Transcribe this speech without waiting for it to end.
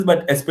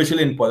but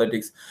especially in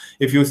politics.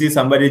 If you see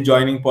somebody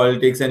joining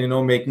politics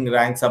and making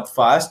ranks up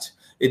fast,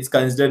 it's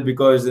considered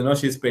because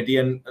she's pretty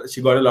and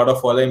she got a lot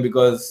of following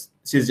because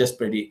she's just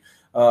pretty.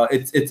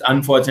 It's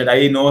unfortunate.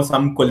 I know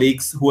some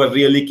colleagues who are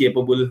really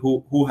capable,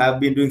 who have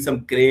been doing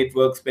some great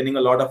work, spending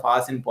a lot of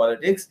hours in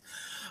politics.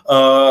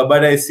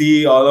 But I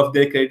see all of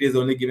their credit is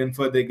only given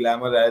for their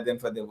glamour rather than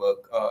for their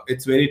work.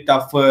 It's very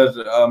tough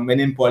for men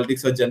in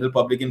politics or general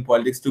public in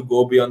politics to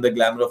go beyond the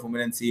glamour of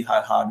women and see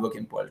her hard work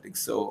in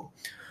politics. So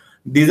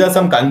these are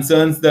some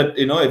concerns that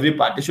every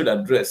party should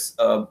address.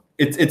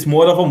 It's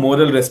more of a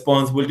moral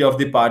responsibility of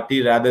the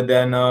party rather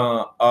than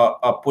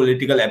a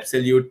political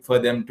absolute for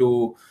them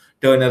to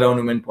turn around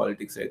women politics.